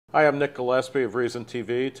Hi, I'm Nick Gillespie of Reason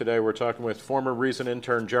TV. Today we're talking with former Reason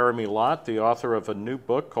intern Jeremy Lott, the author of a new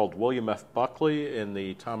book called William F. Buckley in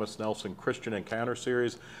the Thomas Nelson Christian Encounter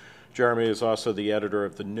series. Jeremy is also the editor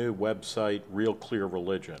of the new website Real Clear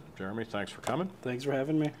Religion. Jeremy, thanks for coming. Thanks for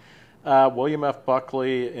having me. William F.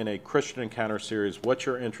 Buckley in a Christian Encounter series. What's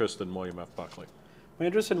your interest in William F. Buckley? My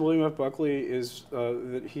interest in William F. Buckley is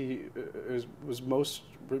that he was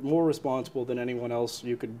more responsible than anyone else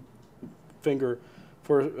you could finger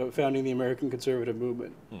for founding the American conservative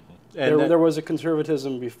movement. Mm-hmm. There was a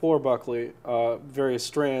conservatism before Buckley, various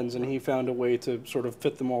strands, and he found a way to sort of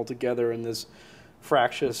fit them all together in this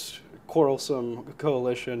fractious, quarrelsome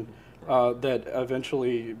coalition that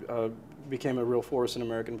eventually became a real force in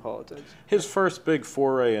American politics. His first big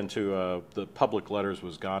foray into the public letters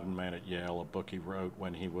was God and Man at Yale, a book he wrote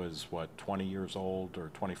when he was, what, 20 years old or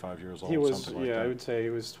 25 years old? He was, something like yeah, that. I would say he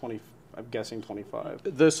was 20. I'm guessing 25.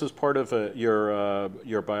 This is part of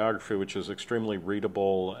your biography, which is extremely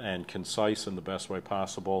readable and concise in the best way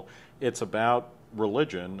possible. It's about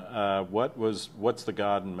religion. What's the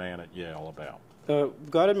God and Man at Yale about?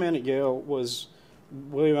 God and Man at Yale was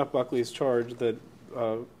William F. Buckley's charge that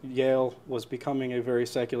Yale was becoming a very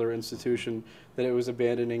secular institution, that it was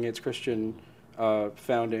abandoning its Christian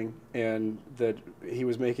founding, and that he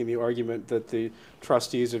was making the argument that the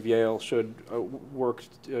trustees of Yale should work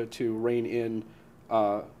to rein in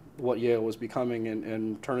what Yale was becoming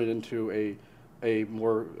and turn it into a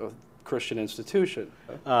more Christian institution.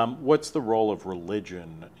 What's the role of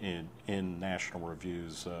religion in National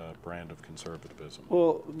Review's brand of conservatism?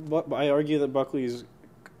 Well, I argue that Buckley's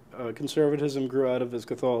conservatism grew out of his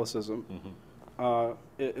Catholicism.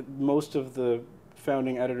 Mm-hmm. Most of the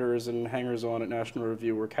founding editors and hangers-on at National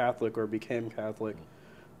Review were Catholic or became Catholic.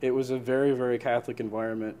 It was a very, very Catholic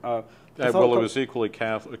environment. Well, it was equally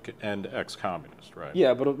Catholic and ex-communist, right?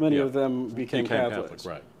 Yeah, but many of them became Catholics. Catholic,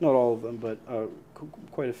 right. Not all of them, but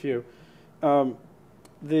quite a few.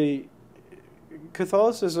 The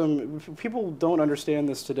Catholicism, people don't understand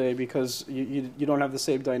this today because you don't have the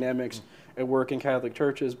same dynamics at work in Catholic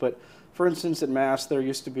churches, but for instance, at Mass, there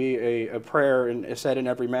used to be a prayer said in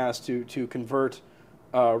every Mass to convert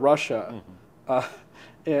Russia,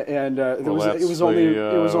 and it was only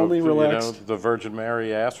relaxed. You know, the Virgin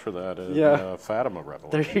Mary asked for that in the Fatima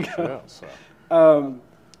Revelation. There you go. Yeah, so.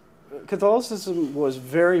 Catholicism was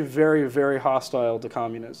very, very, very hostile to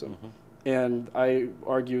communism, and I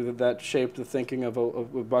argue that shaped the thinking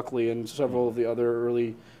of Buckley and several of the other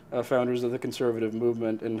early founders of the conservative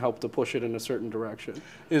movement and helped to push it in a certain direction.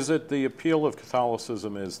 Is it the appeal of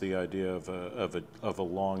Catholicism is the idea of a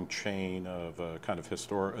long chain of a kind of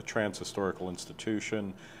a trans-historical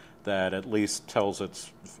institution that at least tells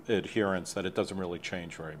its adherents that it doesn't really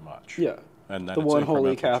change very much? Yeah, and the one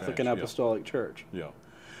holy Catholic and Apostolic Church. Yeah.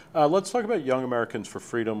 Let's talk about Young Americans for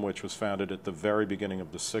Freedom, which was founded at the very beginning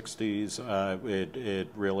of the 60s. It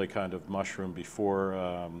really kind of mushroomed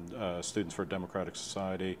before Students for a Democratic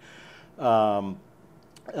Society. Why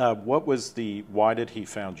did he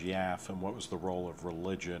found YAF, and what was the role of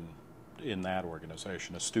religion in that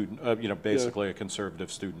organization? A student, basically a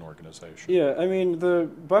conservative student organization. Yeah, I mean,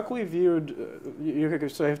 Buckley viewed,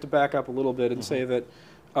 so I have to back up a little bit and say that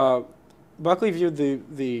Buckley viewed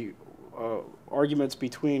the arguments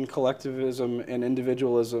between collectivism and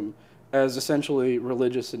individualism as essentially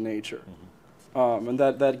religious in nature. And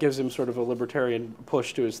that gives him sort of a libertarian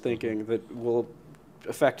push to his thinking that will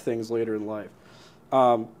affect things later in life.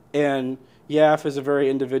 And YAF is a very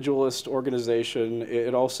individualist organization.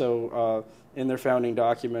 It also, in their founding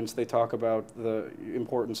documents, they talk about the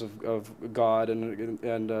importance of God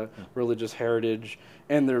and religious heritage,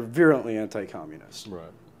 and they're virulently anti-communist. Right.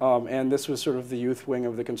 And this was sort of the youth wing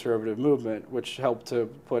of the conservative movement, which helped to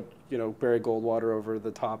put, Barry Goldwater over the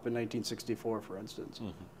top in 1964, for instance.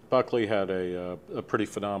 Buckley had a pretty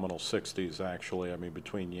phenomenal 60s, actually. I mean,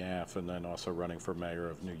 between YAF and then also running for mayor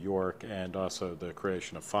of New York, and also the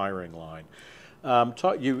creation of Firing Line.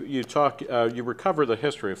 You recover the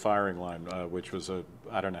history of Firing Line, which was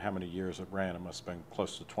I don't know how many years it ran. It must have been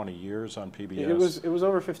close to 20 years on PBS. It was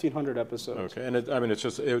over 1,500 episodes. Okay, and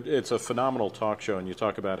it's a phenomenal talk show, and you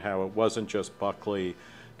talk about how it wasn't just Buckley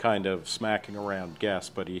kind of smacking around guests,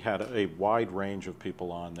 but he had a wide range of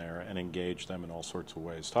people on there and engaged them in all sorts of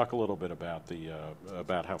ways. Talk a little bit about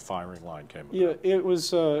about how Firing Line came about. Yeah, it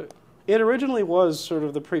was. It originally was sort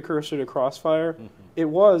of the precursor to Crossfire. It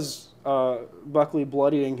was Buckley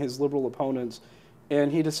bloodying his liberal opponents,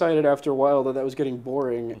 and he decided after a while that was getting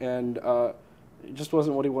boring, and it just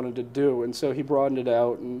wasn't what he wanted to do. And so he broadened it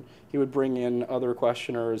out, and he would bring in other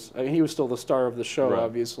questioners. I mean, he was still the star of the show,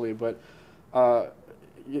 obviously, but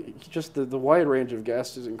just the wide range of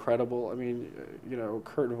guests is incredible. I mean,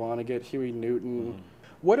 Kurt Vonnegut, Huey Newton.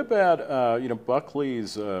 What about,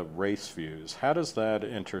 Buckley's race views? How does that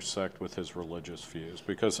intersect with his religious views?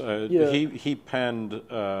 Because he penned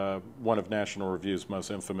one of National Review's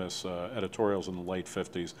most infamous editorials in the late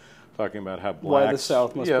 50s, talking about how blacks... Why the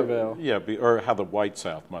South must prevail. Yeah, or how the white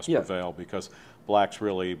South must prevail, because blacks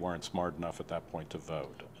really weren't smart enough at that point to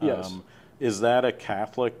vote. Yes. Is that a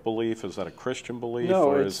Catholic belief? Is that a Christian belief? No,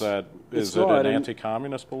 or is it an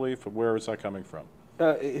anti-communist belief? Where is that coming from?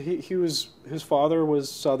 His father was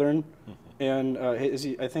Southern, and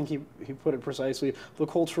I think he put it precisely. The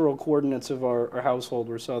cultural coordinates of our household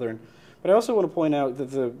were Southern. But I also want to point out that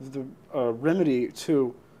the remedy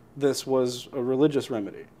to this was a religious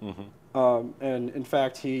remedy. And in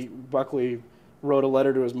fact, Buckley wrote a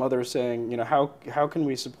letter to his mother saying, how can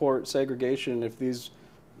we support segregation if these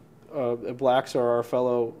blacks are our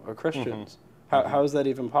fellow Christians? How is that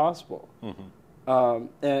even possible?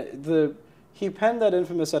 He penned that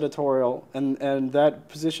infamous editorial, and that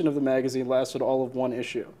position of the magazine lasted all of one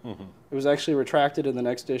issue. It was actually retracted in the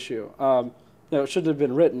next issue. It shouldn't have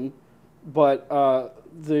been written, but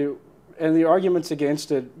the arguments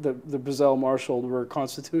against it, the Bazell marshaled, were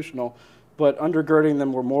constitutional, but undergirding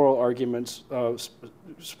them were moral arguments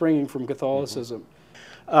springing from Catholicism.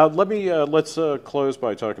 Let's close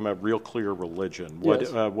by talking about Real Clear Religion.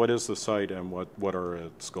 What is the site, and what are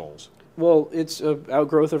its goals? Well, it's an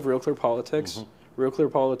outgrowth of Real Clear Politics. Real Clear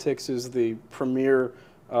Politics is the premier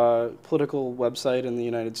political website in the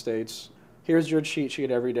United States. Here's your cheat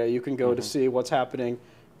sheet every day. You can go to see what's happening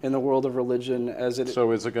in the world of religion as it.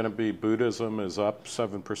 So is it going to be Buddhism is up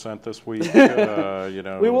 7% this week?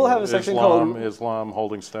 We will have a section called Islam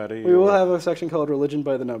holding steady. We will have a section called Religion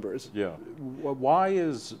by the Numbers. Yeah. Why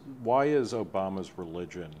is Obama's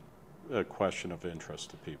religion a question of interest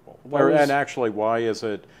to people? And actually, why is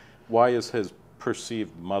his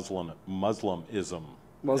perceived Muslimism?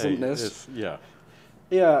 Muslimness? Yeah.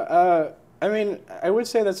 Yeah. I mean, I would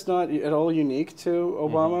say that's not at all unique to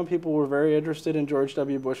Obama. People were very interested in George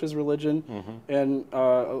W. Bush's religion, and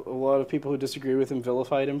a lot of people who disagree with him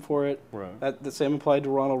vilified him for it. Right. The same applied to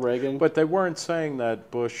Ronald Reagan. But they weren't saying that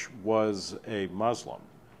Bush was a Muslim.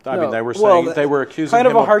 I mean, they were saying they were accusing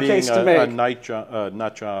him of being a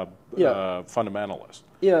nut job fundamentalist.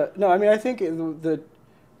 Yeah. No, I mean, I think that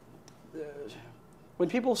when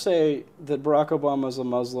people say that Barack Obama is a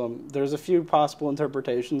Muslim, there's a few possible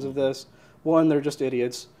interpretations of this. One, they're just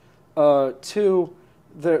idiots. Two,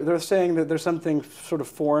 they're saying that there's something sort of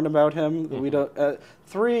foreign about him that we don't.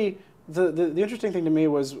 Three, the interesting thing to me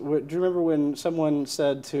was, do you remember when someone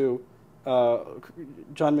said to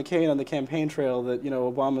John McCain on the campaign trail that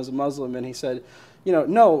Obama's a Muslim, and he said,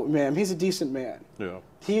 no, ma'am, he's a decent man. Yeah.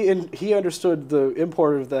 He understood the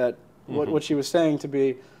import of that, what she was saying to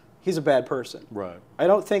be, he's a bad person. Right. I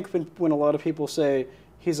don't think when a lot of people say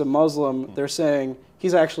he's a Muslim, they're saying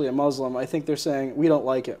he's actually a Muslim. I think they're saying we don't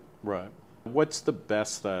like him. Right. What's the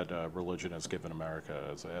best that religion has given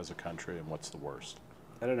America as a country, and what's the worst?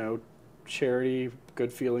 I don't know. Charity,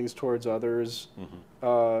 good feelings towards others.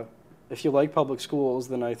 If you like public schools,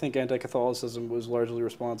 then I think anti-Catholicism was largely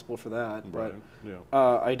responsible for that. Right.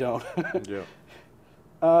 But I don't.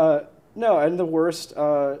 No, and the worst,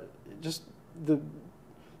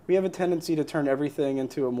 we have a tendency to turn everything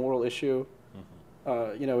into a moral issue.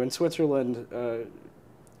 In Switzerland,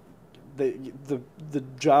 the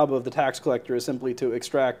job of the tax collector is simply to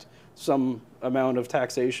extract some amount of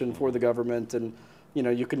taxation for the government, and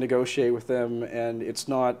you can negotiate with them, and it's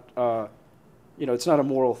not it's not a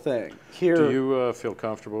moral thing. Here, do you feel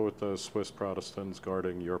comfortable with the Swiss Protestants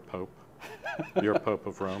guarding your Pope, your Pope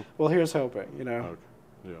of Rome? Well, here's hoping. Okay.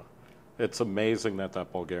 Yeah, it's amazing that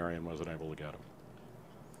Bulgarian wasn't able to get him.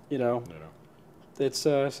 It's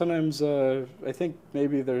sometimes I think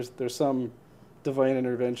maybe there's some divine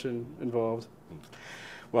intervention involved.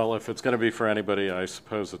 Well, if it's going to be for anybody, I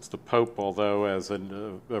suppose it's the Pope, although as a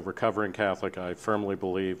recovering Catholic, I firmly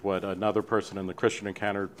believe what another person in the Christian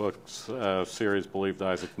Encounter books series believed,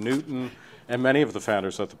 Isaac Newton, and many of the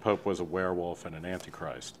founders, that the Pope was a werewolf and an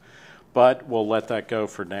antichrist. But we'll let that go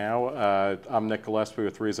for now. I'm Nick Gillespie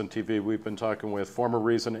with Reason TV. We've been talking with former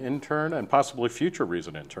Reason intern and possibly future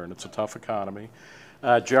Reason intern. It's a tough economy.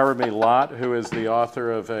 Jeremy Lott, who is the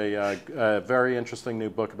author of a very interesting new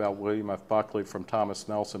book about William F. Buckley from Thomas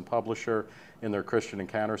Nelson Publisher in their Christian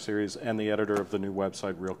Encounter series, and the editor of the new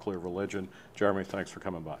website, Real Clear Religion. Jeremy, thanks for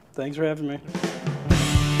coming by. Thanks for having me.